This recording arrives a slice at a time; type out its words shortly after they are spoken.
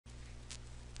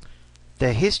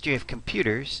The history of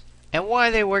computers and why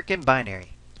they work in binary.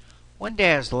 One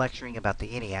day I was lecturing about the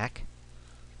ENIAC,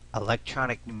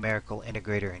 Electronic Numerical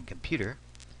Integrator and Computer.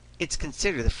 It's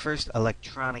considered the first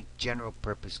electronic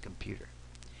general-purpose computer.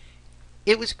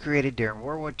 It was created during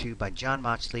World War II by John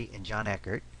Mauchly and John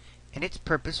Eckert, and its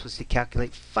purpose was to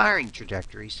calculate firing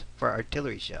trajectories for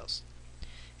artillery shells.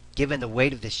 Given the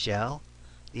weight of the shell,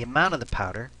 the amount of the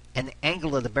powder, and the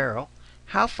angle of the barrel,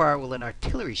 how far will an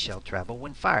artillery shell travel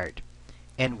when fired?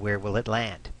 And where will it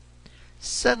land?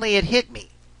 Suddenly it hit me.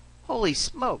 Holy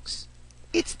smokes!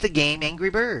 It's the game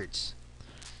Angry Birds.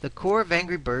 The core of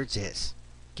Angry Birds is,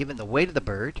 given the weight of the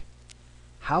bird,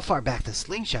 how far back the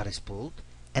slingshot is pulled,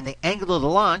 and the angle of the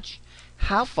launch,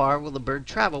 how far will the bird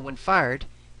travel when fired,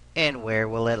 and where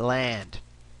will it land?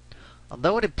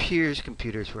 Although it appears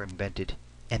computers were invented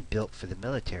and built for the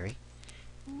military,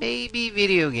 maybe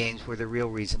video games were the real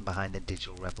reason behind the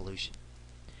digital revolution.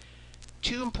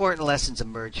 Two important lessons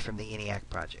emerged from the ENIAC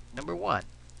project. Number one,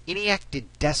 ENIAC did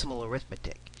decimal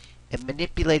arithmetic. It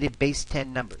manipulated base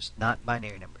 10 numbers, not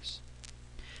binary numbers.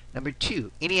 Number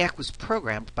two, ENIAC was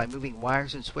programmed by moving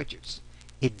wires and switches.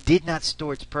 It did not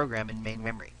store its program in main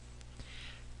memory.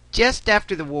 Just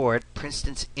after the war at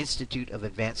Princeton's Institute of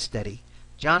Advanced Study,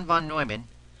 John von Neumann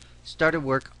started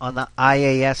work on the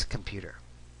IAS computer.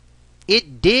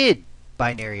 It did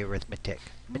binary arithmetic,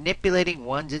 manipulating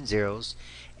ones and zeros,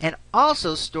 and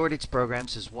also stored its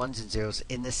programs as ones and zeros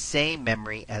in the same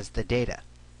memory as the data.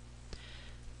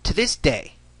 To this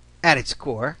day, at its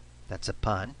core, that's a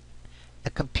pun, a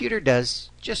computer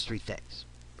does just three things.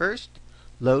 First,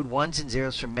 load ones and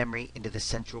zeros from memory into the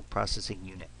central processing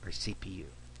unit, or CPU.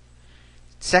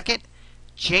 Second,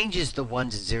 changes the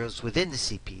ones and zeros within the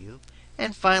CPU,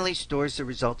 and finally stores the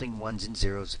resulting ones and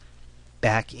zeros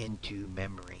back into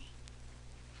memory.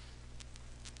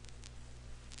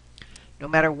 No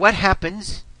matter what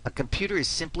happens, a computer is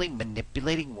simply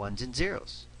manipulating ones and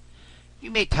zeros.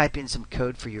 You may type in some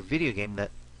code for your video game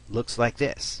that looks like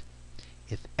this.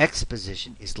 If x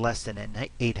position is less than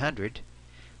 800,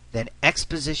 then x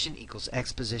position equals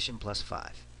x position plus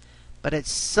 5. But at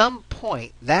some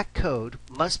point, that code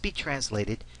must be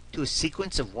translated to a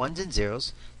sequence of ones and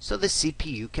zeros so the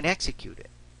CPU can execute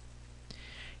it.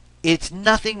 It's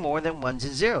nothing more than ones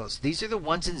and zeros. These are the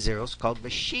ones and zeros called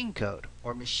machine code,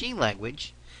 or machine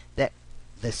language, that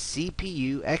the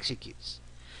CPU executes.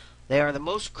 They are the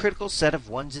most critical set of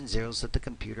ones and zeros that the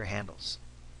computer handles.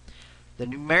 The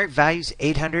numeric values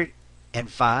 800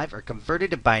 and 5 are converted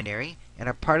to binary and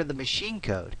are part of the machine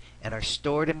code and are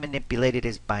stored and manipulated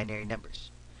as binary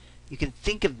numbers. You can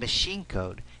think of machine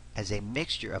code as a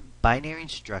mixture of binary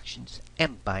instructions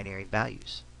and binary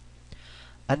values.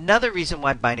 Another reason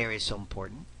why binary is so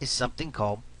important is something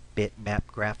called bitmap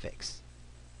graphics.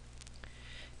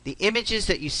 The images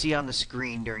that you see on the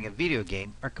screen during a video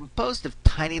game are composed of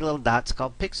tiny little dots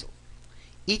called pixels.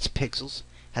 Each pixel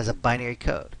has a binary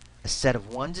code, a set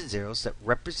of ones and zeros that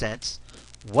represents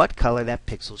what color that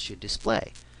pixel should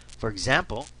display. For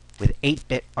example, with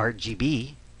 8-bit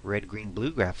RGB, red, green,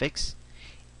 blue graphics,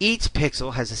 each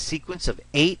pixel has a sequence of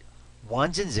 8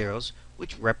 ones and zeros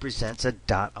which represents a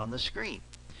dot on the screen.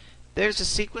 There's a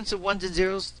sequence of ones and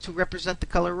zeros to represent the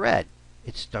color red.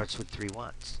 It starts with 3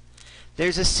 ones.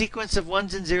 There's a sequence of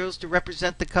ones and zeros to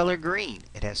represent the color green.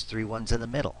 It has 3 ones in the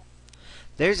middle.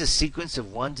 There's a sequence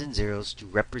of ones and zeros to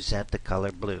represent the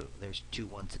color blue. There's 2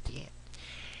 ones at the end.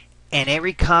 And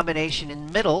every combination in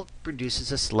the middle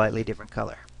produces a slightly different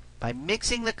color. By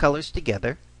mixing the colors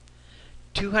together,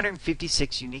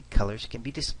 256 unique colors can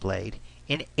be displayed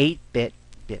in 8-bit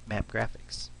bitmap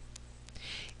graphics.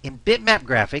 In bitmap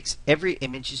graphics, every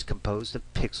image is composed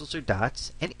of pixels or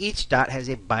dots, and each dot has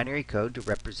a binary code to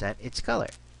represent its color.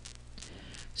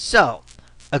 So,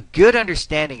 a good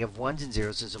understanding of ones and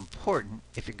zeros is important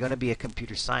if you're going to be a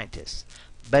computer scientist,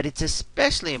 but it's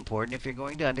especially important if you're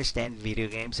going to understand video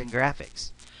games and graphics.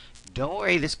 Don't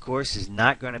worry, this course is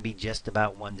not going to be just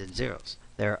about ones and zeros.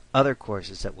 There are other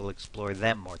courses that will explore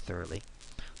them more thoroughly.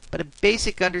 But a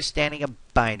basic understanding of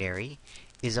binary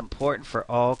is important for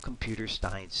all computer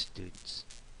science students.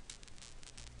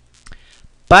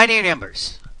 Binary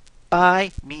numbers. Bi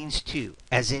means 2,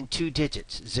 as in 2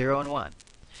 digits, 0 and 1.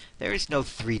 There is no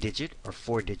 3-digit or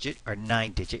 4-digit or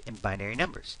 9-digit in binary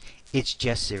numbers. It's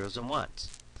just zeros and ones.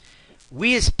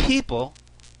 We as people,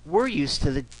 we're used to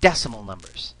the decimal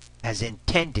numbers, as in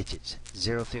 10 digits,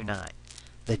 0 through 9.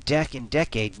 The dec in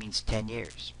decade means 10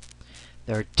 years.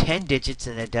 There are 10 digits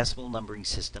in the decimal numbering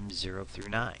system, 0 through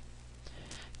 9.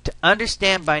 To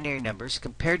understand binary numbers,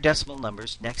 compare decimal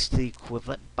numbers next to the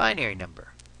equivalent binary number.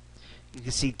 You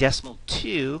can see decimal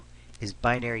 2 is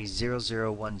binary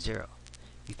 0010.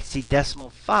 You can see decimal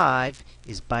 5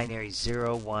 is binary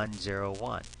 0, 1, 0,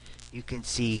 1. You can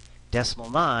see decimal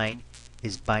 9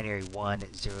 is binary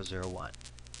 1, 0, 0, 1.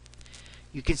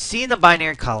 You can see in the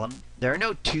binary column there are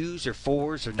no 2s or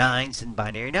 4s or 9s in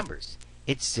binary numbers.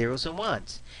 It's zeros and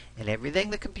ones. And everything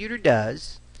the computer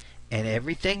does and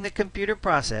everything the computer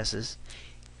processes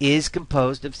is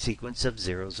composed of sequence of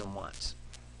zeros and ones.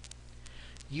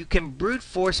 You can brute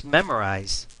force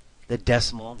memorize the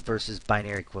decimal versus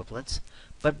binary equivalents,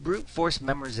 but brute force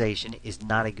memorization is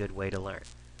not a good way to learn.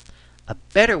 A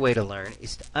better way to learn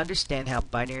is to understand how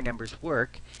binary numbers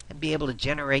work and be able to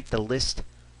generate the list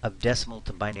of decimal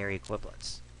to binary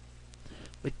equivalents.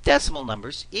 With decimal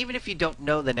numbers, even if you don't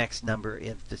know the next number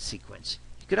in the sequence,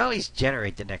 you can always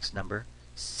generate the next number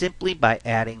simply by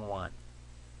adding 1.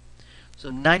 So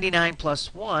 99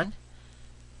 plus 1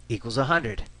 equals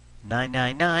 100.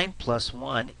 999 plus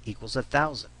 1 equals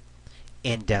 1,000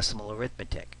 in decimal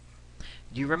arithmetic.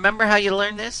 Do you remember how you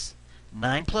learned this?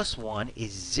 9 plus 1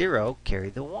 is 0, carry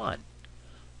the 1.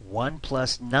 1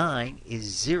 plus 9 is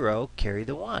 0, carry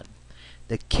the 1.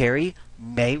 The carry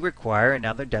may require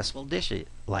another decimal digit,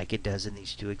 like it does in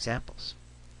these two examples.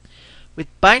 With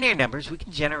binary numbers, we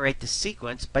can generate the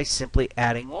sequence by simply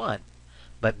adding 1.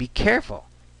 But be careful.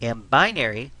 In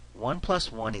binary, 1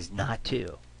 plus 1 is not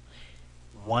 2.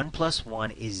 1 plus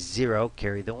 1 is 0,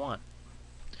 carry the 1.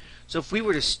 So if we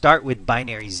were to start with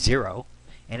binary 0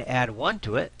 and add 1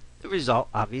 to it, the result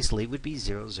obviously would be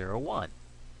 0, 0, 1.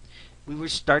 We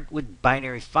would start with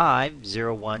binary 5,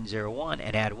 0, 1, 0, 1,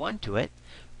 and add 1 to it.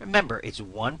 Remember, it's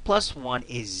 1 plus 1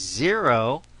 is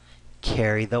 0,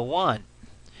 carry the 1.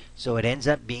 So it ends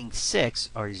up being 6,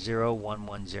 or 0, 1,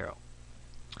 1, 0.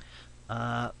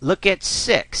 Look at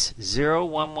 6, 0,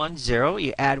 1, 1, 0.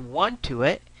 You add 1 to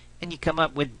it, and you come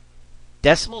up with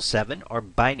decimal 7, or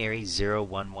binary 0,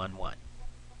 1, 1, 1.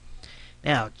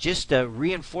 Now, just to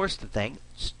reinforce the thing,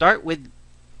 start with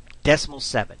decimal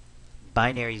 7,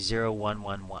 binary 0, 1,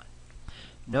 1, 1.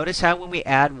 Notice how when we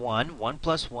add 1, 1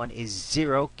 plus 1 is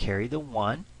 0, carry the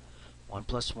 1. 1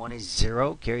 plus 1 is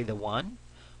 0, carry the 1.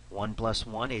 1 plus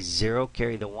 1 is 0,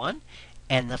 carry the 1.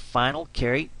 And the final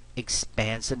carry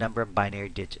expands the number of binary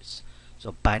digits.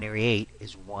 So binary 8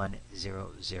 is 1,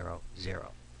 0, 0,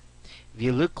 0. If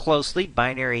you look closely,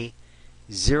 binary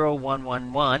 0, 1,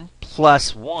 1, 1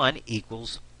 plus 1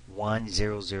 equals 1,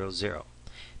 0, 0, 0.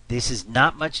 This is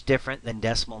not much different than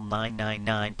decimal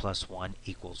 999 plus 1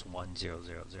 equals 1, 0,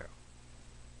 0, 0.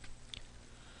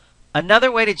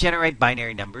 Another way to generate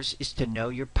binary numbers is to know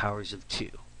your powers of 2.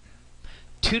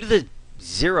 2 to the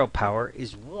 0 power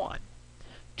is 1.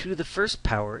 2 to the first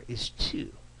power is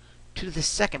 2. 2 to the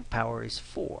second power is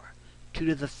 4. 2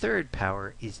 to the third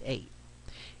power is 8.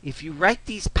 If you write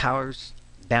these powers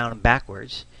down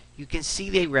backwards, you can see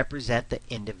they represent the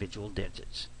individual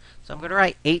digits. So I'm going to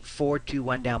write 8, 4, 2,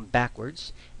 1 down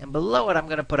backwards, and below it I'm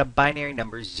going to put a binary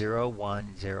number 0,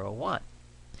 1, 0, 1.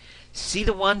 See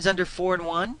the ones under 4 and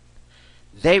 1?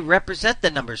 They represent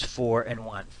the numbers 4 and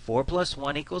 1. 4 plus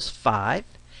 1 equals 5.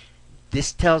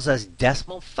 This tells us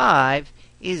decimal 5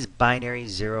 is binary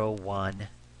 0, 1,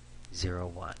 0,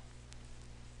 1.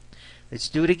 Let's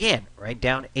do it again. Write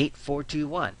down 8, 4, 2,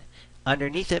 1.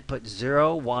 Underneath it, put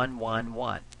 0, 1, 1,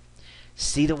 1.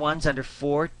 See the ones under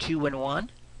 4, 2, and 1?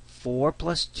 4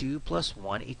 plus 2 plus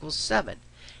 1 equals 7.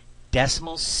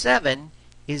 Decimal 7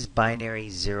 is binary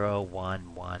 0,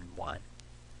 1, 1, 1.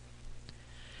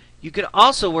 You can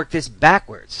also work this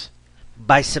backwards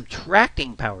by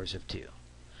subtracting powers of 2.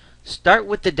 Start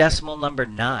with the decimal number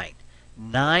 9.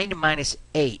 9 minus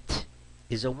 8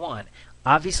 is a 1.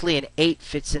 Obviously an 8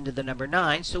 fits into the number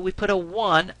 9, so we put a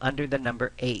 1 under the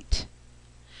number 8.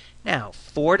 Now,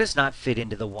 4 does not fit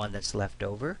into the 1 that's left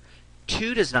over.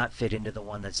 2 does not fit into the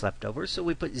 1 that's left over, so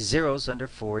we put zeros under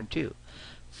 4 and 2.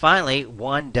 Finally,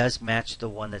 1 does match the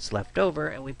 1 that's left over,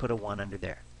 and we put a 1 under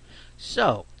there.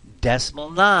 So,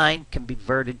 decimal 9 can be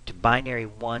converted to binary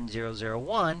 1, 0, 0,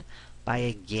 1 by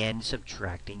again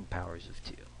subtracting powers of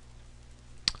 2.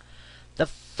 The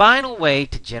final way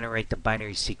to generate the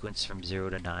binary sequence from 0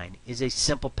 to 9 is a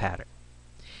simple pattern.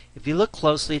 If you look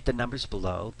closely at the numbers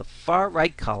below, the far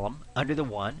right column under the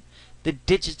 1, the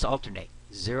digits alternate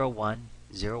 0, 1,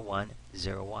 0, 1,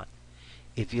 0, 1.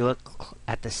 If you look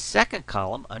at the second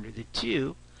column under the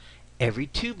 2, every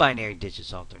 2 binary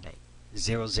digits alternate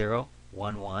 0, 0,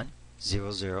 1, 1,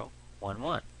 0, 0, 1,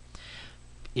 1.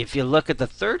 If you look at the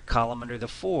third column under the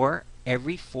 4,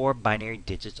 every 4 binary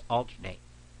digits alternate.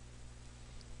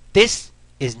 This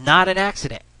is not an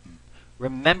accident.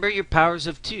 Remember your powers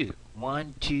of 2.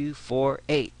 1, 2, 4,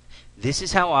 8. This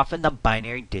is how often the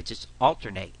binary digits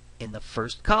alternate. In the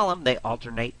first column, they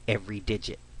alternate every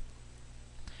digit.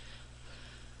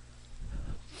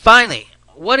 Finally,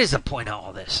 what is the point of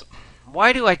all this?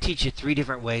 Why do I teach you 3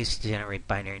 different ways to generate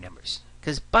binary numbers?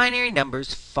 Because binary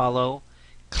numbers follow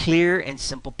clear and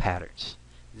simple patterns.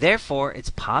 Therefore,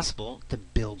 it's possible to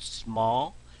build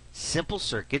small, simple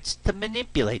circuits to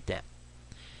manipulate them.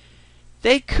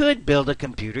 They could build a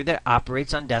computer that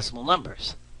operates on decimal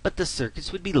numbers, but the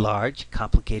circuits would be large,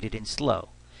 complicated, and slow.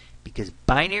 Because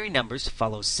binary numbers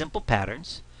follow simple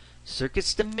patterns,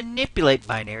 circuits to manipulate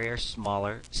binary are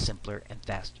smaller, simpler, and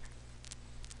faster.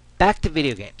 Back to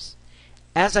video games.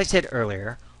 As I said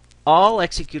earlier, all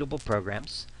executable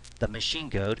programs, the machine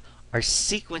code, are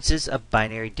sequences of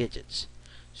binary digits.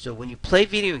 So when you play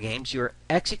video games, you are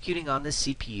executing on the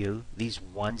CPU these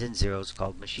ones and zeros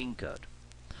called machine code.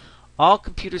 All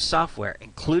computer software,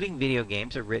 including video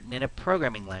games, are written in a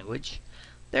programming language.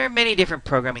 There are many different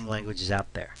programming languages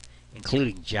out there,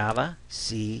 including Java,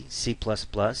 C, C++,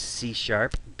 C#,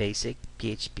 BASIC,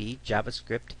 PHP,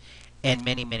 JavaScript, and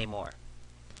many, many more.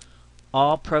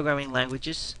 All programming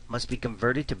languages must be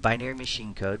converted to binary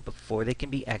machine code before they can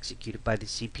be executed by the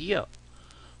CPU.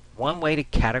 One way to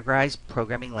categorize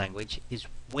programming language is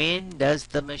when does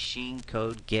the machine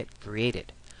code get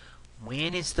created?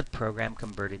 When is the program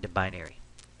converted to binary?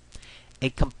 A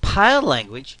compiled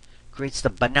language creates the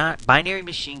binary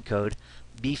machine code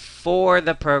before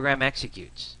the program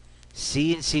executes.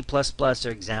 C and C++ are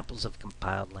examples of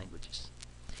compiled languages.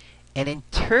 An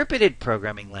interpreted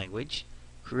programming language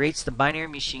creates the binary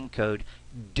machine code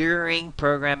during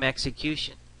program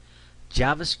execution.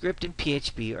 JavaScript and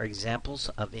PHP are examples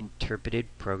of interpreted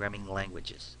programming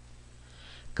languages.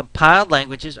 Compiled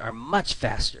languages are much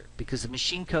faster because the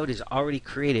machine code is already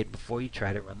created before you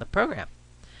try to run the program.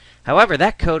 However,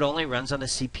 that code only runs on the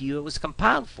CPU it was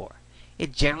compiled for.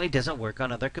 It generally doesn't work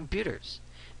on other computers.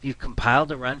 If you've compiled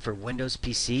to run for Windows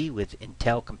PC with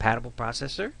Intel compatible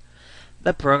processor,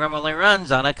 the program only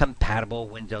runs on a compatible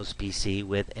Windows PC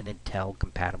with an Intel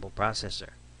compatible processor.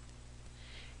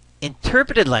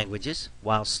 Interpreted languages,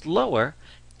 while slower,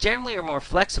 generally are more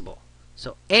flexible.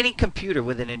 So any computer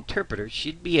with an interpreter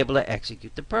should be able to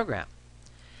execute the program.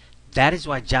 That is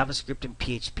why JavaScript and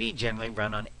PHP generally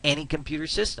run on any computer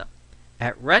system.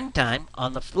 At runtime,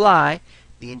 on the fly,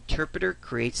 the interpreter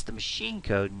creates the machine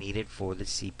code needed for the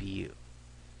CPU.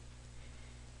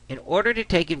 In order to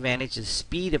take advantage of the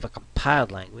speed of a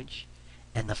compiled language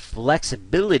and the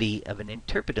flexibility of an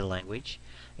interpreted language,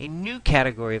 a new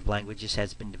category of languages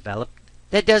has been developed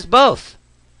that does both.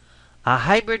 A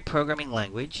hybrid programming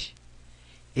language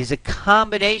is a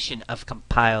combination of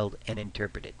compiled and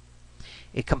interpreted.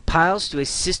 It compiles to a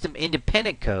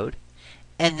system-independent code,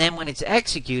 and then when it's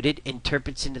executed,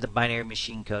 interprets into the binary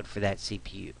machine code for that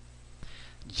CPU.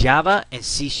 Java and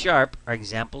C# are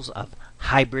examples of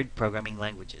hybrid programming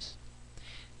languages.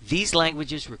 These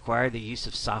languages require the use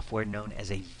of software known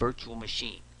as a virtual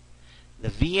machine. The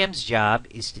VM's job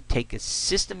is to take a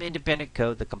system-independent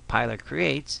code the compiler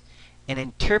creates and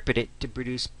interpret it to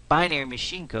produce binary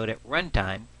machine code at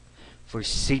runtime for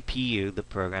CPU the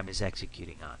program is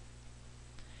executing on.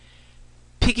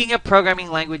 Picking up programming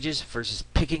languages versus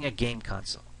picking a game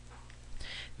console.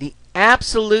 The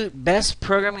absolute best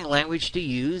programming language to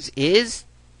use is ...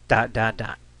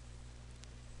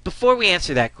 Before we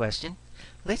answer that question,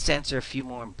 let's answer a few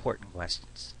more important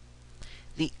questions.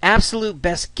 The absolute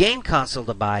best game console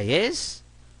to buy is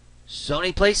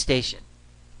Sony PlayStation,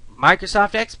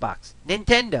 Microsoft Xbox,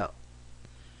 Nintendo.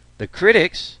 The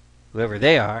critics, whoever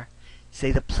they are,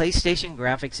 say the PlayStation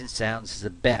graphics and sounds is the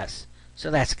best, so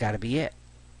that's got to be it.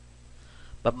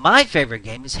 But my favorite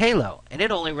game is Halo, and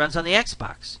it only runs on the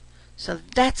Xbox, so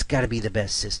that's got to be the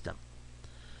best system.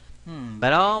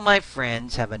 But all my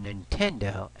friends have a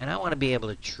Nintendo, and I want to be able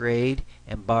to trade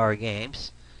and borrow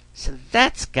games, so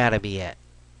that's got to be it.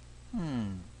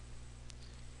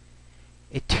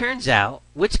 It turns out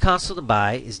which console to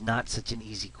buy is not such an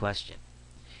easy question.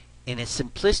 In a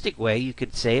simplistic way, you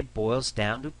could say it boils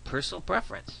down to personal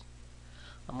preference.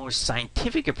 A more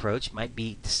scientific approach might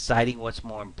be deciding what's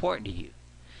more important to you.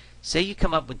 Say you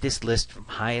come up with this list from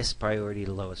highest priority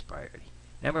to lowest priority.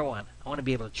 Number 1, I want to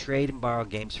be able to trade and borrow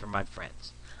games from my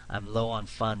friends. I'm low on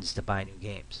funds to buy new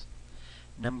games.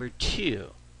 Number 2,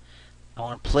 I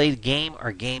want to play the game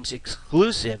or games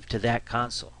exclusive to that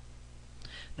console.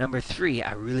 Number 3,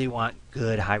 I really want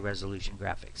good high-resolution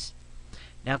graphics.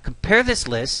 Now compare this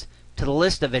list to the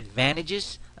list of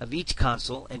advantages of each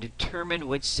console and determine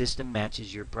which system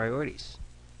matches your priorities.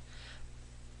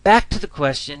 Back to the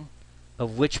question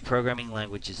of which programming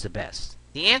language is the best.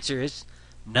 The answer is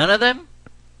none of them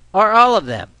or all of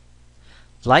them.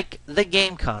 Like the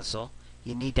game console,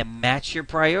 you need to match your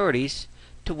priorities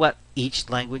to what each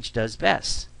language does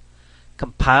best.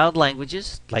 Compiled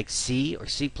languages like C or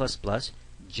C++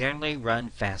 generally run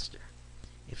faster.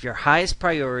 If your highest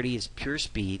priority is pure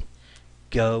speed,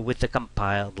 go with the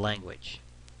compiled language.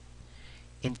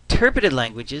 Interpreted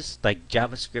languages like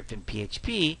JavaScript and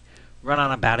PHP run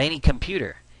on about any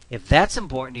computer. If that's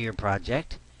important to your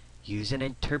project, use an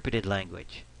interpreted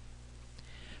language.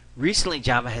 Recently,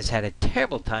 Java has had a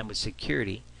terrible time with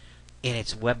security in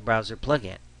its web browser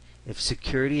plugin. If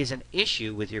security is an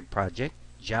issue with your project,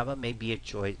 Java may be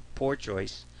a poor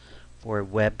choice for a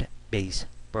web-based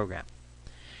program.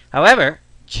 However,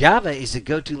 Java is the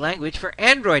go-to language for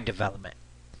Android development.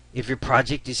 If your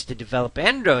project is to develop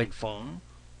Android phone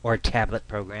or tablet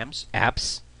programs,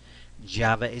 apps,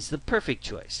 Java is the perfect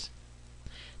choice.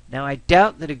 Now, I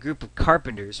doubt that a group of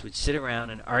carpenters would sit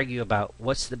around and argue about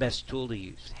what's the best tool to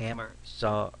use, hammer,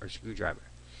 saw, or screwdriver.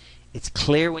 It's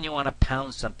clear when you want to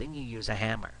pound something, you use a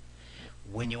hammer.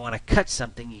 When you want to cut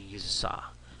something, you use a saw.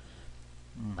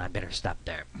 I better stop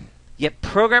there. Yet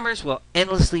programmers will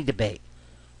endlessly debate.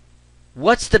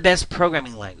 What's the best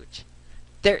programming language?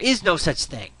 There is no such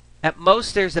thing. At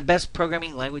most, there's the best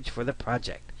programming language for the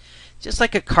project. Just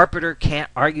like a carpenter can't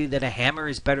argue that a hammer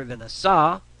is better than a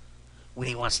saw when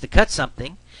he wants to cut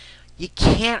something, you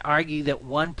can't argue that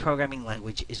one programming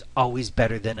language is always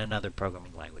better than another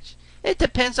programming language. It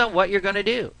depends on what you're going to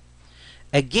do.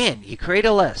 Again, you create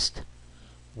a list.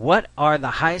 What are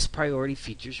the highest priority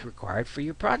features required for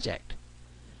your project?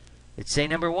 Let's say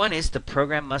number 1 is the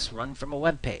program must run from a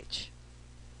web page.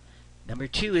 Number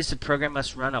 2 is the program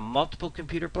must run on multiple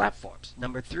computer platforms.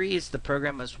 Number 3 is the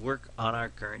program must work on our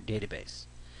current database.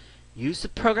 Use the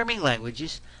programming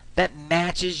languages that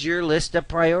matches your list of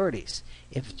priorities.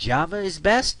 If Java is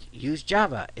best, use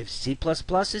Java. If C++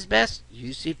 is best,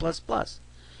 use C++.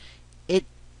 It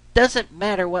doesn't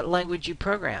matter what language you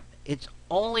program. It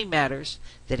only matters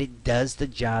that it does the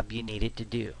job you need it to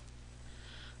do.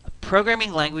 A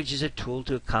programming language is a tool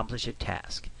to accomplish a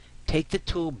task. Take the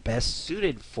tool best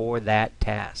suited for that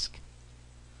task.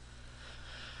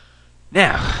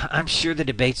 Now, I'm sure the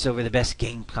debates over the best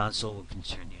game console will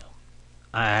continue.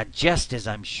 Just as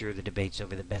I'm sure the debates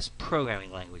over the best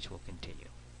programming language will continue.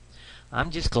 I'm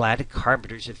just glad the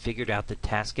carpenters have figured out the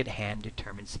task at hand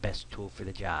determines the best tool for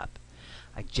the job.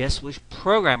 I just wish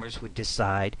programmers would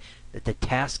decide that the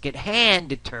task at hand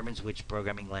determines which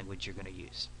programming language you're going to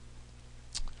use.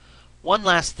 One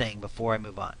last thing before I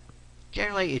move on.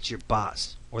 Generally, it's your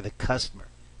boss or the customer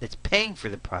that's paying for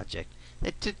the project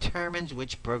that determines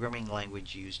which programming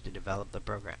language used to develop the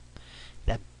program.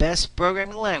 The best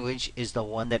programming language is the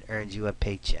one that earns you a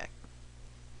paycheck.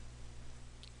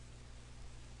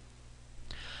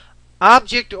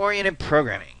 Object-oriented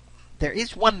programming. There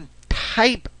is one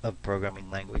type of programming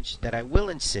language that I will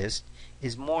insist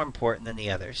is more important than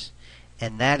the others,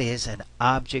 and that is an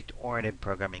object-oriented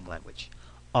programming language,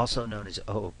 also known as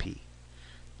OOP.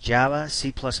 Java,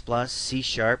 C++,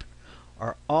 C#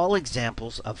 are all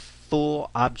examples of full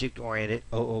object-oriented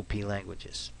OOP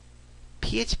languages.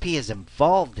 PHP has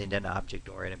evolved into an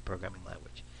object-oriented programming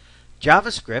language.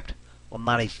 JavaScript, while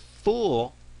not a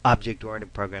full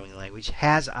object-oriented programming language,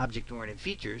 has object-oriented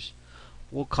features.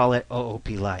 We'll call it OOP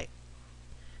Lite.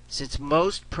 Since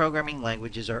most programming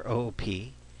languages are OOP,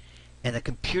 and the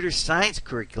computer science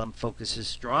curriculum focuses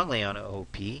strongly on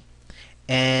OOP,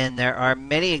 and there are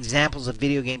many examples of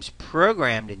video games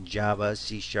programmed in Java,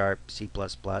 C#, C++,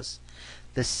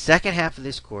 the second half of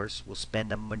this course will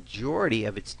spend a majority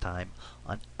of its time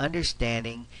on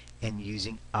understanding and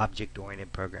using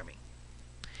object-oriented programming.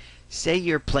 Say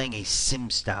you're playing a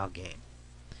sim-style game,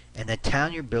 and the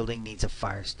town you're building needs a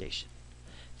fire station.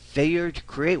 Failure to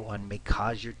create one may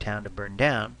cause your town to burn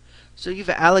down, so you've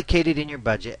allocated in your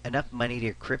budget enough money to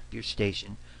equip your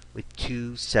station with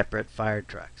 2 separate fire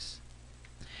trucks.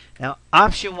 Now,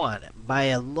 option 1, buy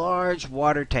a large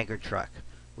water tanker truck,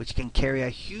 which can carry a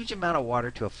huge amount of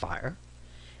water to a fire,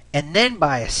 and then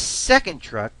buy a second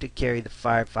truck to carry the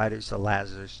firefighters, the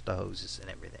ladders, the hoses, and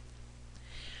everything.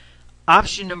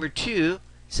 Option number 2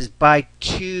 says buy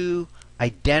 2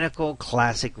 identical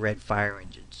classic red fire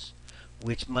engines,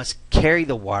 which must carry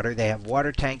the water. They have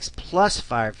water tanks plus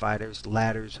firefighters,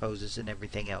 ladders, hoses, and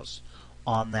everything else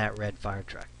on that red fire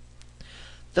truck.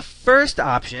 The first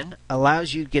option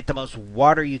allows you to get the most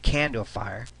water you can to a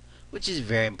fire, which is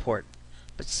very important.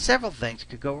 But several things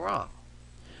could go wrong.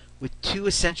 With 2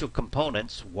 essential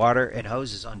components, water and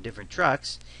hoses, on different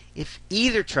trucks, if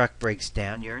either truck breaks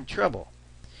down, you're in trouble.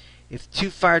 If 2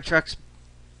 fire trucks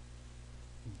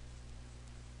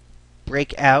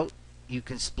break out, you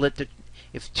can split the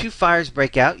If 2 fires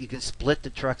break out, you can split the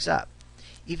trucks up.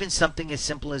 Even something as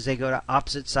simple as they go to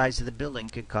opposite sides of the building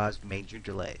could cause major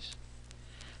delays.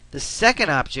 The second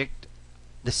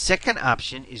The second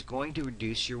option is going to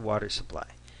reduce your water supply.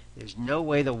 There's no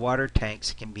way the water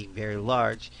tanks can be very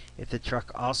large if the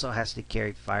truck also has to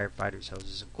carry firefighters'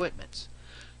 hoses and equipment.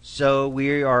 So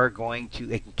we are going to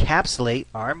encapsulate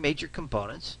our major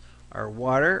components, our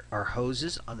water, our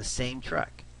hoses, on the same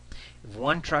truck. If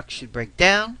one truck should break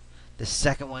down, the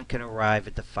second one can arrive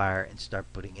at the fire and start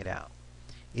putting it out.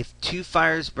 If two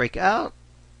fires break out,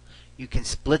 you can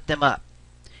split them up.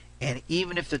 And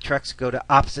even if the trucks go to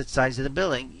opposite sides of the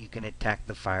building, you can attack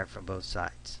the fire from both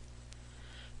sides.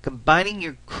 Combining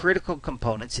your critical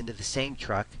components into the same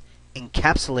truck,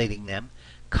 encapsulating them,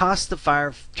 costs the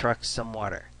fire truck some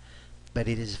water, but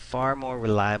it is far more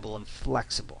reliable and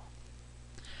flexible.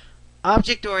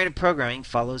 Object-oriented programming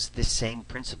follows this same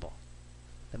principle.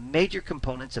 The major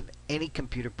components of any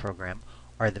computer program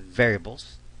are the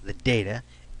variables, the data,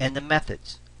 and the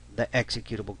methods, the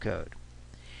executable code.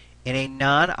 In a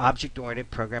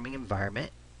non-object-oriented programming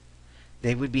environment,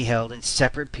 they would be held in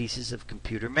separate pieces of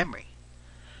computer memory.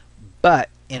 But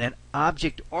in an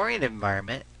object-oriented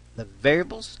environment, the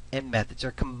variables and methods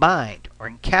are combined or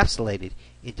encapsulated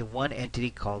into one entity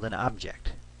called an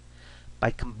object. By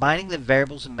combining the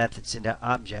variables and methods into an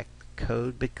object,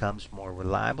 code becomes more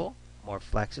reliable, more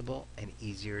flexible, and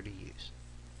easier to use.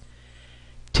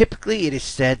 Typically, it is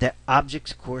said that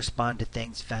objects correspond to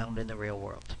things found in the real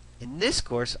world. In this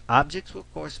course, objects will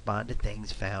correspond to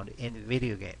things found in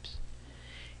video games.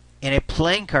 In a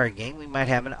playing card game, we might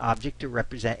have an object to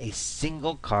represent a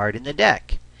single card in the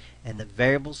deck, and the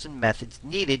variables and methods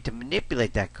needed to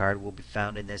manipulate that card will be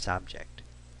found in this object.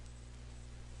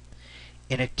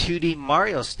 In a 2D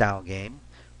Mario-style game,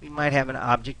 we might have an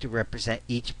object to represent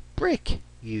each brick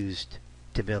used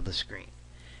to build the screen.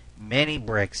 Many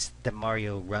bricks that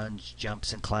Mario runs,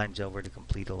 jumps, and climbs over to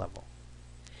complete a level.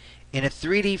 In a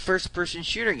 3D first-person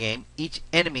shooter game, each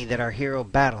enemy that our hero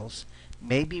battles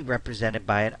may be represented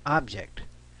by an object.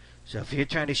 So if you're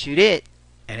trying to shoot it,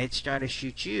 and it's trying to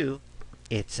shoot you,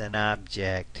 it's an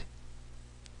object.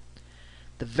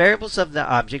 The variables of the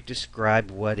object describe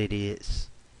what it is.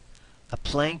 A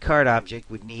playing card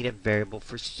object would need a variable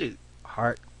for suit,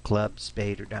 heart, club,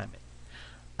 spade, or diamond.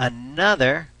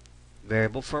 Another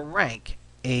variable for rank,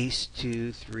 ace,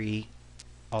 2, 3,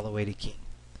 all the way to king.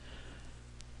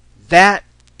 That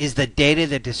is the data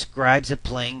that describes a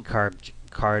playing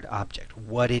card object,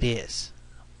 what it is.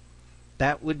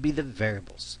 That would be the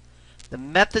variables. The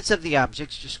methods of the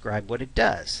objects describe what it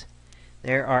does.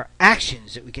 There are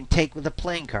actions that we can take with a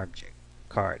playing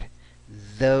card.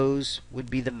 Those would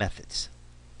be the methods.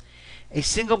 A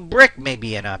single brick may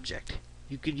be an object.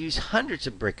 You could use hundreds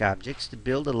of brick objects to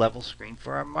build a level screen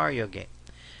for our Mario game.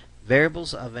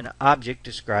 Variables of an object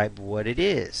describe what it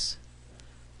is.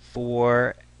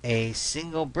 For a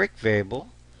single brick variable,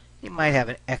 you might have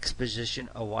an X position,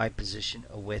 a Y position,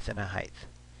 a width, and a height.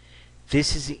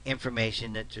 This is the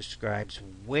information that describes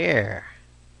where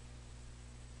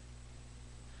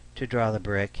to draw the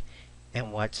brick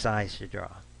and what size to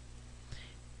draw.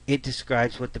 It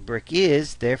describes what the brick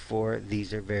is, therefore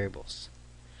these are variables.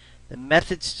 The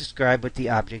methods describe what the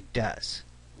object does.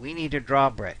 We need to draw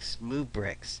bricks, move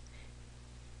bricks,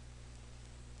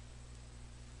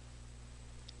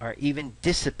 or even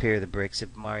disappear the bricks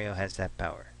if Mario has that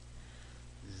power.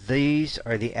 These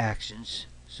are the actions,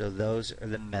 so those are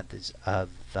the methods of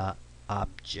the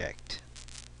object.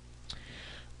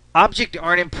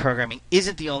 Object-oriented programming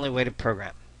isn't the only way to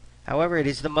program. However, it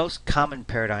is the most common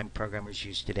paradigm programmers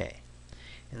use today.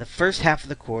 In the first half of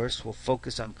the course, we'll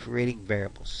focus on creating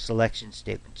variables, selection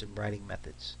statements, and writing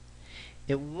methods.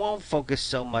 It won't focus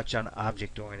so much on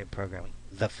object-oriented programming,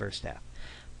 the first half.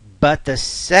 But the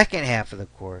second half of the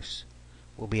course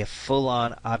will be a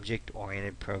full-on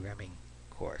object-oriented programming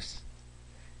course.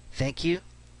 Thank you.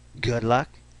 Good luck.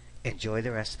 Enjoy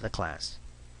the rest of the class.